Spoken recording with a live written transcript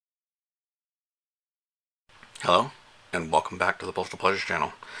Hello, and welcome back to the Postal Pleasures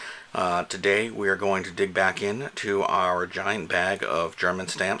channel. Today we are going to dig back into our giant bag of German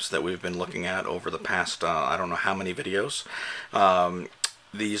stamps that we've been looking at over the past, I don't know how many videos.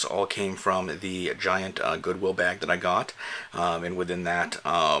 These all came from the giant Goodwill bag that I got, and within that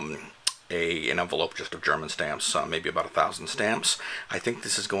an envelope just of German stamps, maybe about 1,000 stamps. I think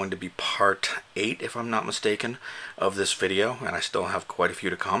this is going to be part 8, if I'm not mistaken, of this video, and I still have quite a few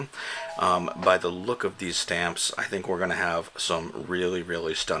to come. By the look of these stamps, I think we're going to have some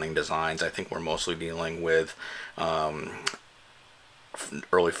really stunning designs. I think we're mostly dealing with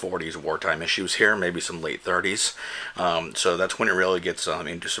early 40s wartime issues here, maybe some late 30s. So that's when it really gets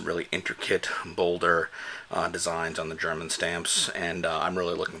into some really intricate, bolder designs on the German stamps, and I'm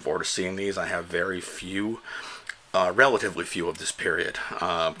really looking forward to seeing these. I have very few, relatively few of this period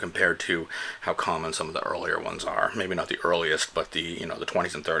compared to how common some of the earlier ones are. Maybe not the earliest, but the the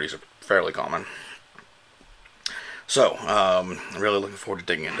 20s and 30s are fairly common. So I'm really looking forward to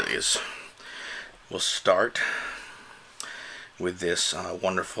digging into these. We'll start with this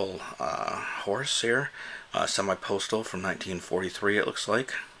wonderful horse here, semi-postal from 1943 it looks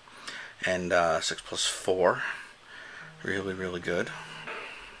like, and 6+4, really good.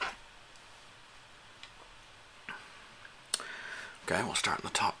 Okay, we'll start in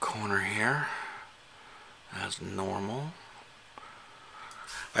the top corner here as normal.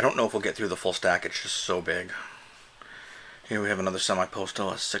 I don't know if we'll get through the full stack, it's just so big. Here we have another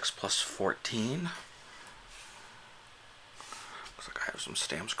semi-postal, a 6+14. Looks like I have some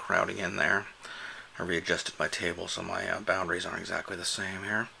stamps crowding in there. I readjusted my table so my boundaries aren't exactly the same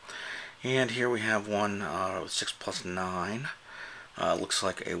here. And here we have one with 6+9. Looks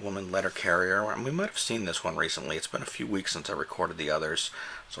like a woman letter carrier. And we might have seen this one recently. It's been a few weeks since I recorded the others,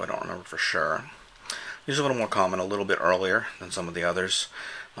 so I don't remember for sure. These are a little more common, a little bit earlier than some of the others.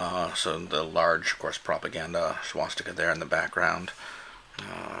 So the large, of course, propaganda swastika there in the background.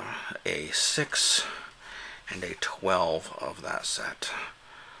 A 6 and a 12 of that set.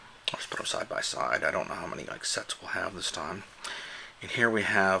 I'll just put them side by side. I don't know how many sets we'll have this time. And here we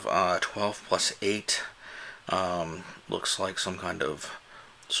have 12+8. Looks like some kind of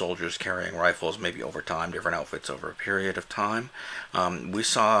soldiers carrying rifles, maybe over time, different outfits over a period of time. We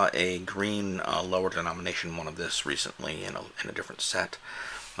saw a green lower denomination one of this recently in a different set.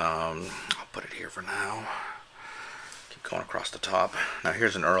 I'll put it here for now. Keep going across the top. Now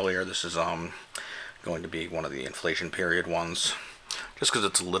here's an earlier. This is going to be one of the inflation period ones. Just because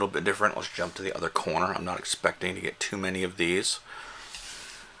it's a little bit different, let's jump to the other corner. I'm not expecting to get too many of these.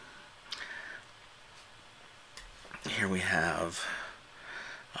 Here we have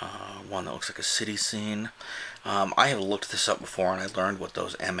one that looks like a city scene. I have looked this up before and I learned what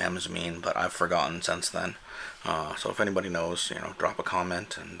those MMs mean, but I've forgotten since then. So if anybody knows, drop a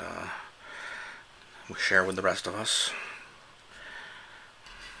comment and we'll share with the rest of us.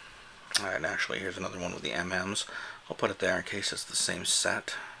 Alright, actually here's another one with the MMs. I'll put it there in case it's the same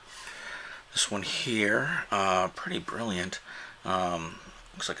set. This one here, pretty brilliant.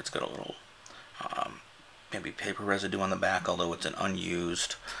 Looks like it's got a little maybe paper residue on the back, although it's an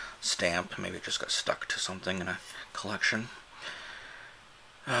unused stamp. Maybe it just got stuck to something in a collection.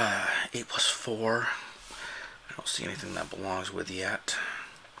 8+4. I don't see anything that belongs with yet.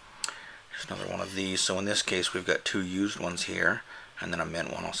 Here's another one of these. So in this case we've got 2 used ones here, and then a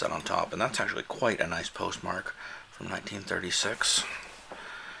mint one all set on top, and that's actually quite a nice postmark from 1936.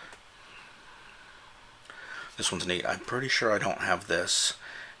 This one's neat. I'm pretty sure I don't have this,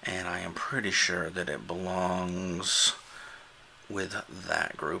 and I am pretty sure that it belongs with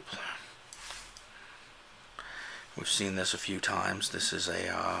that group. We've seen this a few times. This is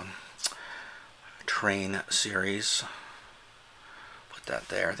a train series. Put that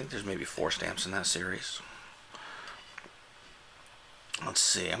there. I think there's maybe 4 stamps in that series. Let's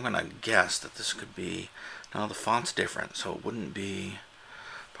see, I'm going to guess that this could be, no, the font's different, so it wouldn't be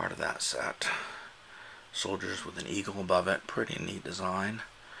part of that set. Soldiers with an eagle above it, pretty neat design.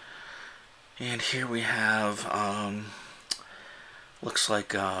 And here we have, looks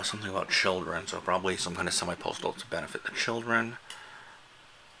like something about children, so probably some kind of semi-postal to benefit the children.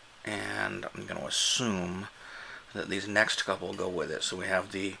 And I'm going to assume that these next couple go with it. So we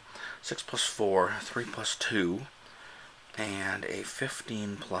have the 6+4, 3+2, and a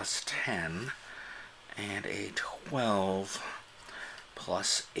 15+10, and a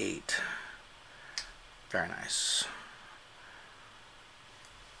 12+8. Very nice.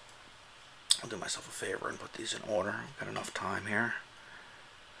 I'll do myself a favor and put these in order. I've got enough time here.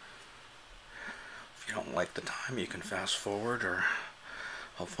 If you don't like the time, you can fast forward or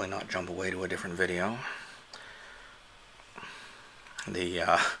hopefully not jump away to a different video.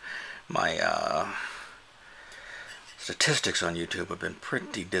 My statistics on YouTube have been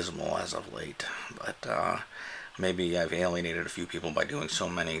pretty dismal as of late, but maybe I've alienated a few people by doing so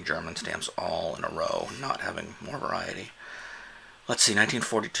many German stamps all in a row, not having more variety. Let's see,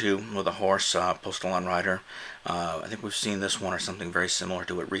 1942 with a horse, postal on rider. I think we've seen this one or something very similar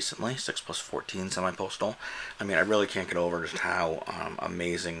to it recently, 6+14 semi-postal. I mean, I really can't get over just how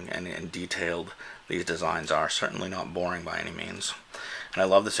amazing and detailed these designs are. Certainly not boring by any means. And I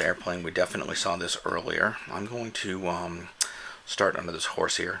love this airplane. We definitely saw this earlier. I'm going to start under this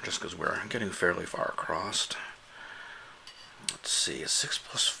horse here, just because we're getting fairly far across. Let's see, a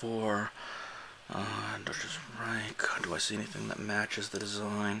 6+4. Deutsches Reich. Do I see anything that matches the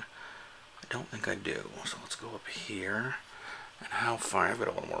design? I don't think I do. So let's go up here. And how far? I've got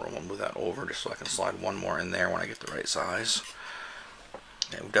a little more room. I'll move that over just so I can slide one more in there when I get the right size.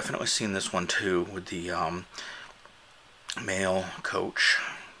 Okay, we've definitely seen this one too with the mail coach.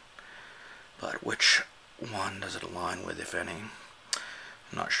 But which one does it align with, if any?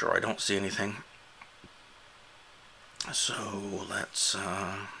 I'm not sure. I don't see anything. So let's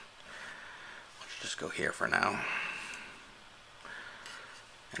just go here for now.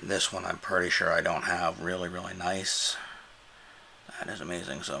 And this one I'm pretty sure I don't have. Really, really nice. That is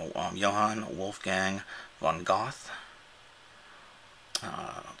amazing. So Johann Wolfgang von Goethe.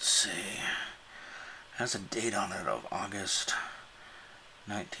 Let's see. Has a date on it of August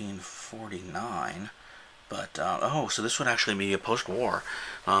 1949. But oh, so this would actually be a post-war.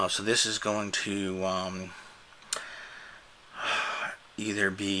 So this is going to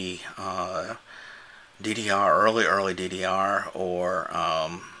either be DDR, early DDR, or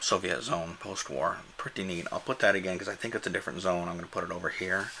Soviet zone post-war. Pretty neat. I'll put that again because I think it's a different zone. I'm going to put it over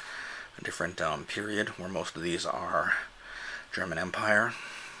here. A different period where most of these are German Empire.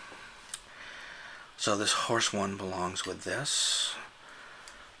 So this horse one belongs with this.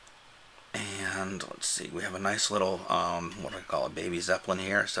 And let's see, we have a nice little, what do I call it, baby Zeppelin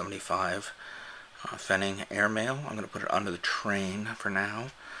here, 75 Zeppelin Airmail. I'm going to put it under the train for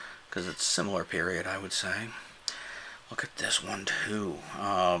now, because it's similar period, I would say. Look at this one too.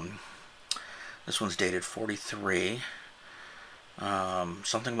 This one's dated 43.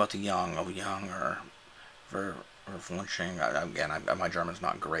 Something about the young or flinching. Again, my German's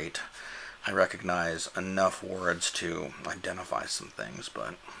not great. I recognize enough words to identify some things,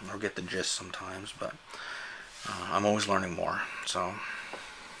 but or get the gist sometimes. But I'm always learning more, so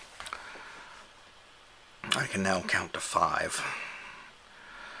I can now count to 5.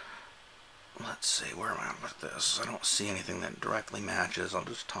 Let's see, where am I with this? I don't see anything that directly matches. I'll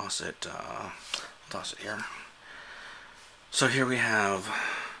just toss it here. So here we have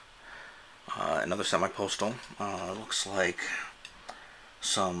another semi-postal. Looks like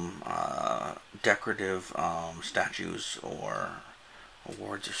some decorative statues or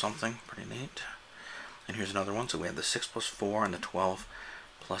awards or something. Pretty neat. And here's another one. So we have the 6+4 and the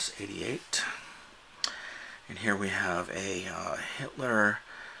 12+88. And here we have a Hitler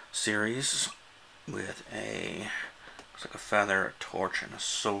series with looks like a feather, a torch, and a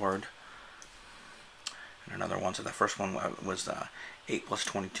sword. And another one. So the first one was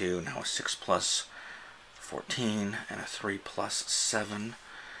 8+22, now a 6+14 and a 3+7,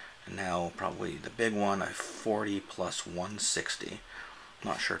 and now probably the big one, a 40+160. I'm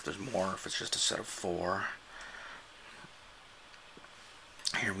not sure if there's more, if it's just a set of 4.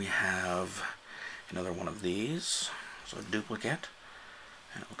 Here we have another one of these, so a duplicate,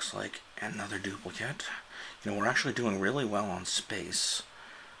 and it looks like another duplicate. You know, we're actually doing really well on space.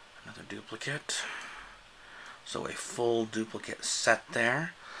 Another duplicate. So a full duplicate set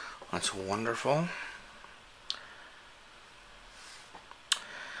there. That's wonderful.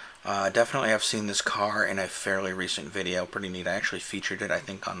 Definitely have seen this car in a fairly recent video. Pretty neat. I actually featured it, I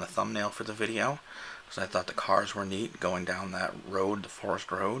think, on the thumbnail for the video, because I thought the cars were neat going down that road, the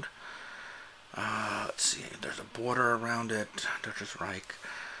forest road. Let's see, there's a border around it, Deutsches Reich.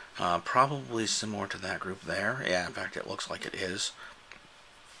 Probably similar to that group there. Yeah, in fact, it looks like it is.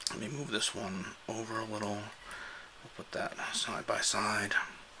 Let me move this one over a little. We'll put that side by side.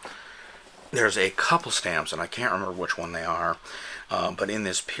 There's a couple stamps, and I can't remember which one they are, but in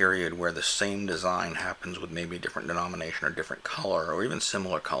this period where the same design happens with maybe a different denomination or different color, or even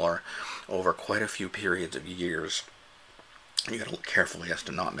similar color, over quite a few periods of years. You gotta look carefully as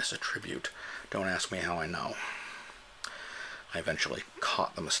to not miss a tribute. Don't ask me how I know. I eventually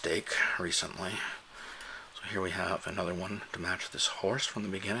caught the mistake recently. So here we have another one to match this horse from the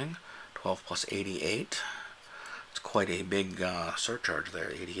beginning. 12+88. It's quite a big surcharge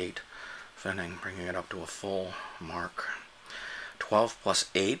there, 88 finning, bringing it up to a full mark.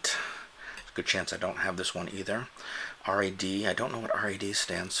 12+8. There's a good chance I don't have this one either. RAD, I don't know what RAD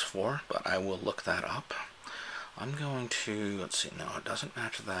stands for, but I will look that up. I'm going to, let's see, no, it doesn't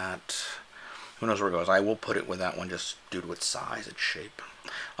match that. Who knows where it goes? I will put it with that one just due to its size, its shape.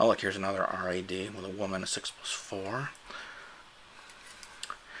 Oh, look, here's another RAD with a woman, a 6+4.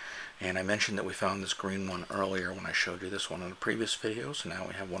 And I mentioned that we found this green one earlier when I showed you this one in a previous video, so now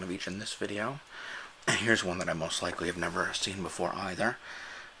we have one of each in this video. And here's one that I most likely have never seen before either.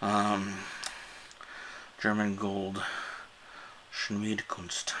 German Gold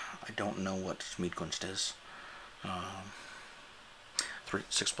Schmiedkunst. I don't know what Schmiedkunst is.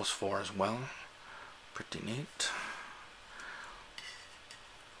 6+4 as well. Pretty neat.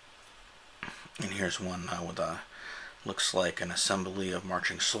 And here's one with a, looks like an assembly of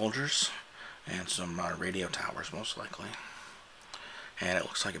marching soldiers and some radio towers, most likely. And it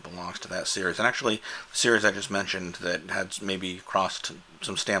looks like it belongs to that series. And actually, the series I just mentioned that had maybe crossed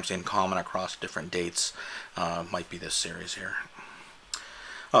some stamps in common across different dates might be this series here.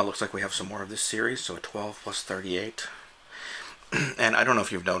 It looks like we have some more of this series, so a 12 plus 38. And I don't know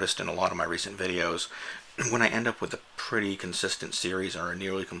if you've noticed in a lot of my recent videos, when I end up with a pretty consistent series or a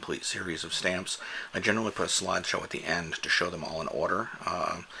nearly complete series of stamps, I generally put a slideshow at the end to show them all in order.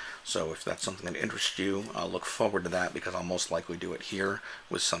 So if that's something that interests you, look forward to that because I'll most likely do it here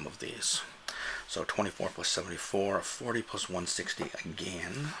with some of these. So 24 plus 74, a 40 plus 160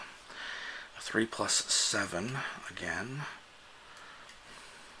 again, a 3 plus 7 again.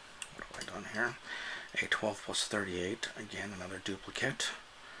 What have I done here? A 12 plus 38, again another duplicate.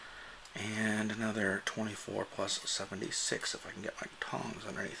 And another 24 plus 76 if I can get my tongs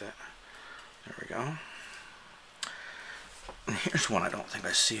underneath it. There we go. And here's one I don't think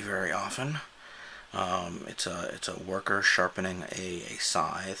I see very often. It's a worker sharpening a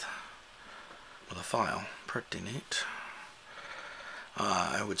scythe with a file. Pretty neat.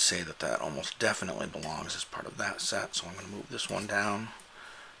 I would say that that almost definitely belongs as part of that set, so I'm going to move this one down,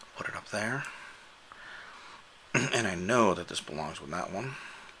 put it up there. And I know that this belongs with that one.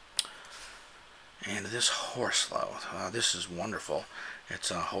 And this horse, though, this is wonderful. It's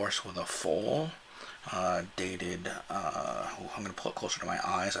a horse with a foal, dated, I'm going to pull it closer to my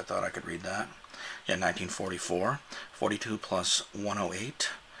eyes. I thought I could read that. Yeah, 1944, 42 plus 108.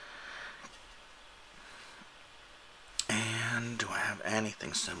 And do I have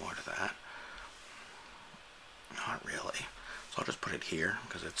anything similar to that? Not really. So I'll just put it here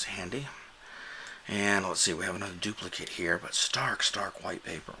because it's handy. And let's see, we have another duplicate here, but stark white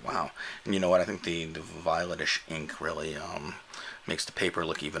paper. Wow. And you know what? I think the violetish ink really makes the paper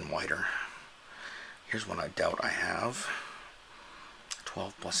look even whiter. Here's one I doubt I have.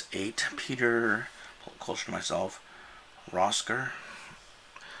 12 plus 8. Peter, pull it closer to myself, Rosker.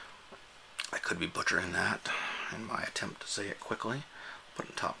 I could be butchering that in my attempt to say it quickly. Put it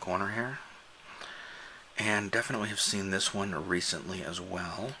in the top corner here. And definitely have seen this one recently as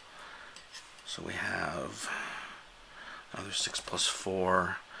well. So we have another 6 plus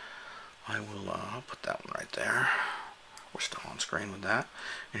 4. I'll put that one right there. We're still on screen with that.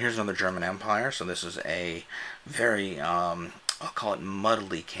 And here's another German Empire. So this is a very, I'll call it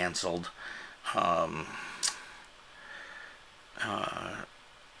muddily canceled. I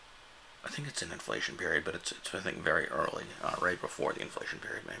think it's an inflation period, but it's I think very early, right before the inflation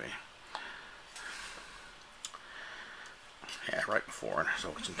period maybe. Yeah, right before,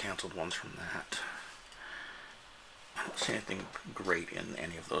 so some canceled ones from that. I don't see anything great in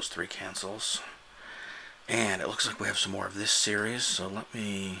any of those three cancels. And it looks like we have some more of this series, so let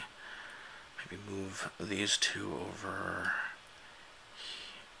me maybe move these two over.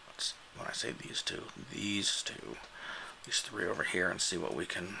 When I say these three over here and see what we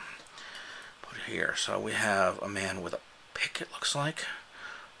can put here. So we have a man with a pick, it looks like.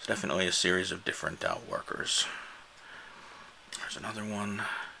 It's definitely a series of different workers. There's another one.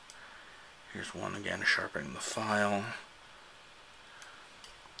 Here's one again, sharpening the file.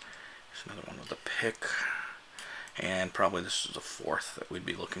 Here's another one with a pick. And probably this is the fourth that we'd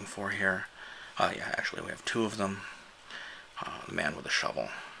be looking for here. Yeah, actually we have two of them. The man with a shovel.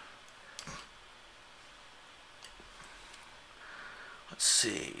 Let's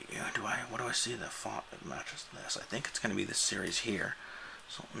see. What do I see the font that matches this? I think it's going to be this series here.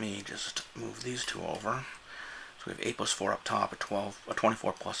 So let me just move these two over. So we have 8 plus 4 up top, a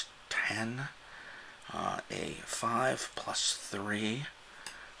 24 plus 10, a 5 plus 3,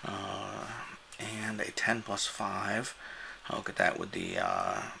 and a 10 plus 5. I'll look at that with the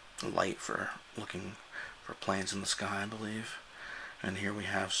light for looking for planes in the sky, I believe. And here we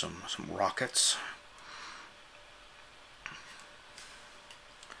have some rockets.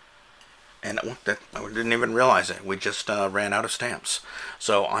 And I didn't even realize it. We just ran out of stamps.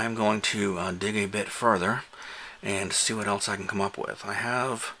 So I'm going to dig a bit further and see what else I can come up with. I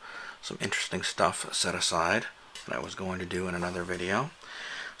have some interesting stuff set aside. that I was going to do in another video.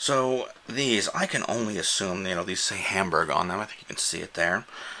 So these, I can only assume, you know, these say Hamburg on them. I think you can see it there.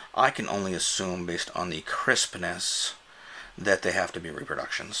 I can only assume, based on the crispness, that they have to be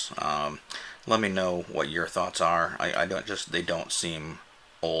reproductions. Let me know what your thoughts are. They don't seem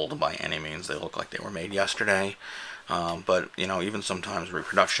old by any means. They look like they were made yesterday. But, you know, even sometimes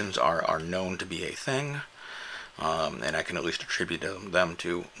reproductions are known to be a thing. And I can at least attribute them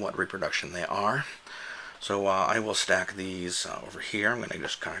to what reproduction they are. So I will stack these over here. I'm going to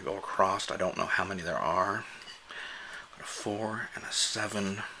just kind of go across. I don't know how many there are. Got a 4 and a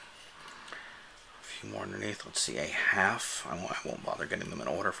 7. A few more underneath. Let's see, a half. I won't bother getting them in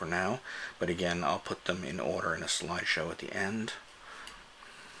order for now. But again, I'll put them in order in a slideshow at the end.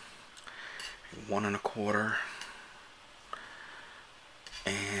 A 1 1/4.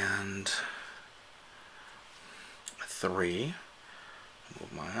 And a 3.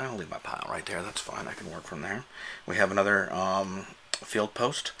 I'll leave my pile right there. That's fine. I can work from there. We have another field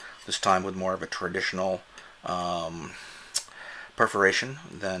post, this time with more of a traditional perforation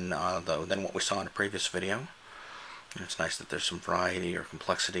than what we saw in a previous video. And it's nice that there's some variety or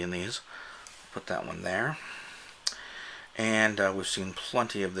complexity in these. Put that one there. And we've seen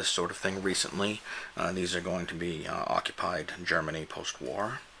plenty of this sort of thing recently. These are going to be occupied Germany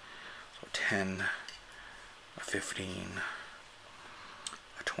post-war. So 10, 15,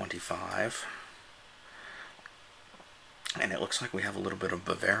 25, and it looks like we have a little bit of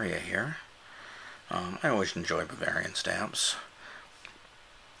Bavaria here. I always enjoy Bavarian stamps.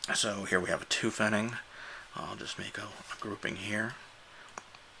 So here we have a 2 pfennig. I'll just make a grouping here.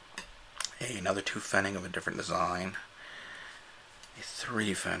 Another 2 pfennig of a different design. A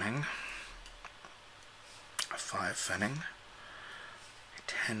 3 pfennig. A 5 pfennig. A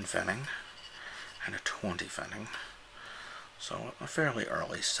 10 pfennig. And a 20 pfennig. So a fairly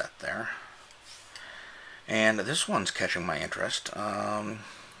early set there. And this one's catching my interest. Deutsche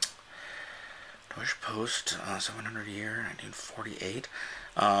Post, 700 year, 1948.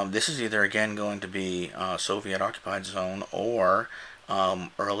 This is either again going to be Soviet occupied zone or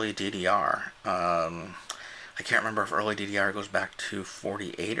early DDR. I can't remember if early DDR goes back to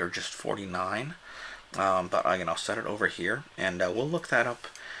 48 or just 49. But again, I'll set it over here, and we'll look that up.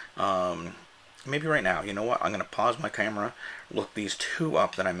 Maybe right now. You know what? I'm going to pause my camera, look these 2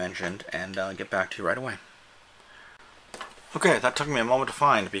 up that I mentioned, and get back to you right away. Okay, that took me a moment to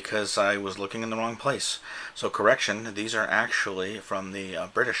find because I was looking in the wrong place. So correction, these are actually from the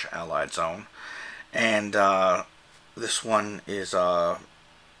British Allied Zone. And this one is the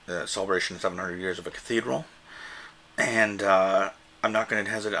celebration of 700 years of a cathedral. And I'm not going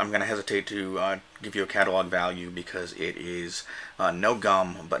to hesitate. I'm going to hesitate to give you a catalog value because it is no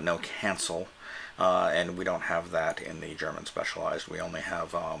gum but no cancel. And we don't have that in the German specialized. We only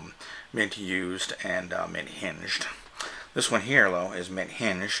have mint used and mint hinged. This one here, though, is mint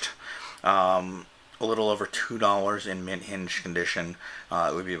hinged. A little over $2 in mint hinged condition.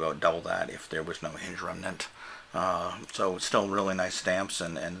 It would be about double that if there was no hinge remnant. So still really nice stamps,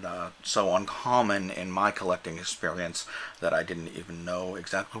 and so uncommon in my collecting experience that I didn't even know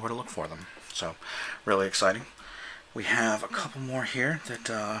exactly where to look for them. So really exciting. We have a couple more here that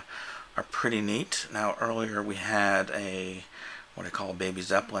are pretty neat. Now earlier we had what I call a baby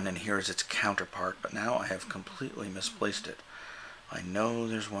Zeppelin, and here's its counterpart, but now I have completely misplaced it. I know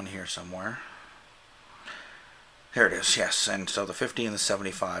there's one here somewhere. There it is, yes. And so the 50 and the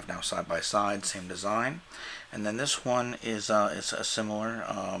 75 now side by side, same design. And then this one is a similar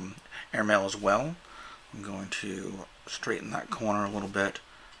airmail as well. I'm going to straighten that corner a little bit,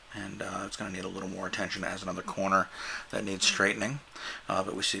 and it's going to need a little more attention. It has another corner that needs straightening.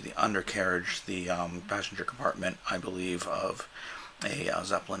 But we see the undercarriage, the passenger compartment, I believe, of a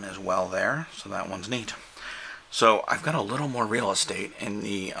Zeppelin as well there. So that one's neat. So I've got a little more real estate in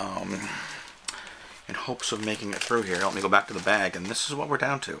the in hopes of making it through here. Let me go back to the bag, and this is what we're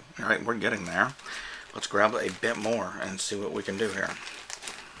down to. All right, we're getting there. Let's grab a bit more and see what we can do here.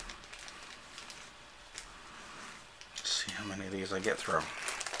 Let's see how many of these I get through.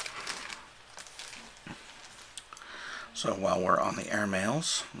 So while we're on the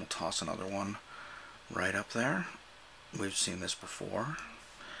airmails, we'll toss another one right up there. We've seen this before,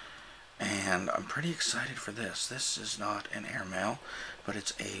 and I'm pretty excited for this. This is not an airmail, but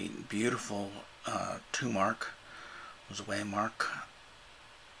it's a beautiful 2-mark, Zwei mark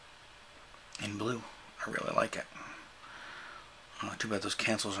in blue. I really like it. Too bad those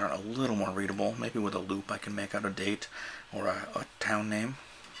cancels aren't a little more readable. Maybe with a loop I can make out a date or a town name.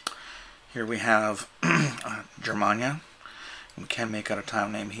 Here we have Germania. We can make out a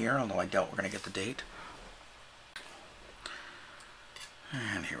town name here, although I doubt we're going to get the date.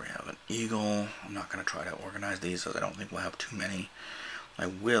 And here we have an eagle. I'm not going to try to organize these as I don't think we'll have too many.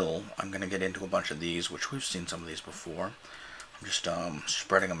 I'm going to get into a bunch of these, which we've seen some of these before. I'm just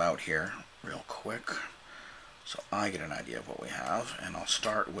spreading them out here real quick so I get an idea of what we have. And I'll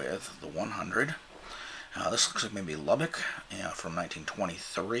start with the 100. This looks like maybe Lubbock from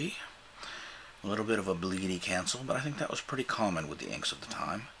 1923. A little bit of a bleedy cancel, but I think that was pretty common with the inks of the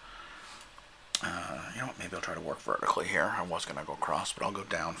time. You know what, maybe I'll try to work vertically here. I was going to go across, but I'll go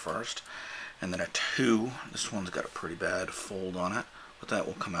down first. And then a 2. This one's got a pretty bad fold on it, but that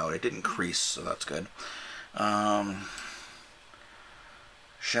will come out. It didn't crease, so that's good.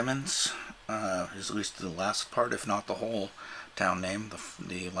 Siemens is at least the last part, if not the whole town name.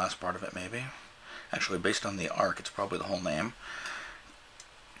 The last part of it, maybe. Actually, based on the arc, it's probably the whole name.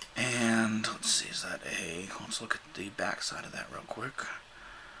 And let's see, is that a... Let's look at the back side of that real quick.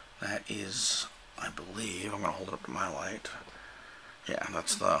 That is, I believe, I'm going to hold it up to my light. Yeah,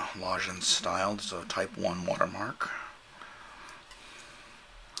 that's the Login style. It's a Type 1 watermark.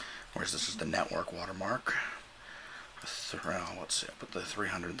 Whereas this is the network watermark. Let's see, I'll put the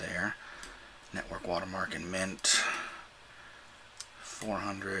 300 there. Network watermark in mint.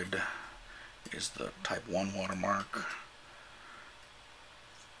 400 is the Type 1 watermark.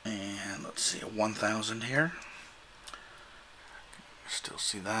 And let's see, a 1000 here. Still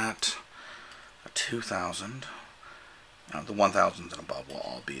see that. A 2000. The 1000s and above will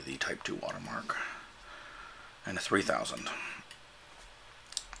all be the Type 2 watermark. And a 3000.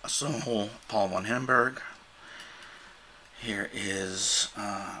 So, Paul von Hindenburg. Here is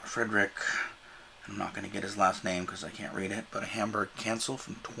Frederick. I'm not going to get his last name because I can't read it, but a Hamburg cancel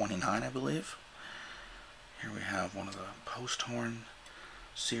from 29, I believe. Here we have one of the post horn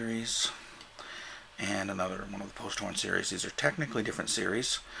series. And another one of the post-horn series. These are technically different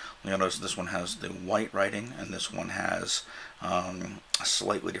series. You'll notice this one has the white writing, and this one has a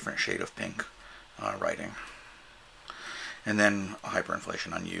slightly different shade of pink writing. And then a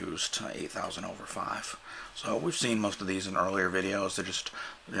hyperinflation unused, 8,000 over 5. So we've seen most of these in earlier videos. They're just,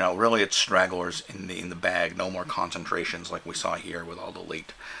 you know, really it's stragglers in the bag. No more concentrations like we saw here with all the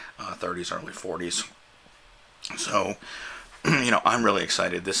late 30s, early 40s. So, you know, I'm really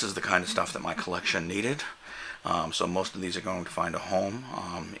excited. This is the kind of stuff that my collection needed. So most of these are going to find a home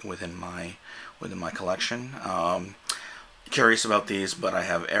within my collection. Curious about these, but I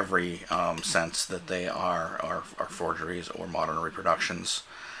have every sense that they are forgeries or modern reproductions.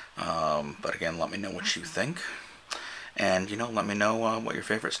 But again, let me know what you think. And, you know, let me know what your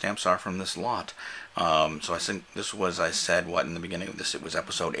favorite stamps are from this lot. So I think this was, I said, what, in the beginning of this, it was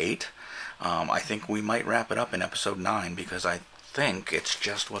episode 8. I think we might wrap it up in episode 9 because I think it's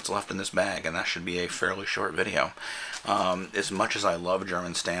just what's left in this bag, and that should be a fairly short video. As much as I love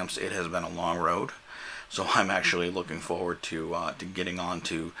German stamps, it has been a long road. So I'm actually looking forward to getting on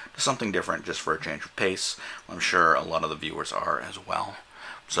to something different just for a change of pace. I'm sure a lot of the viewers are as well.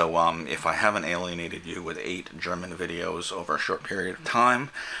 So if I haven't alienated you with 8 German videos over a short period of time,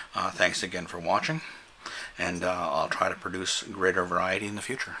 thanks again for watching. And I'll try to produce greater variety in the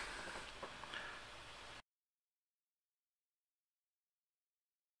future.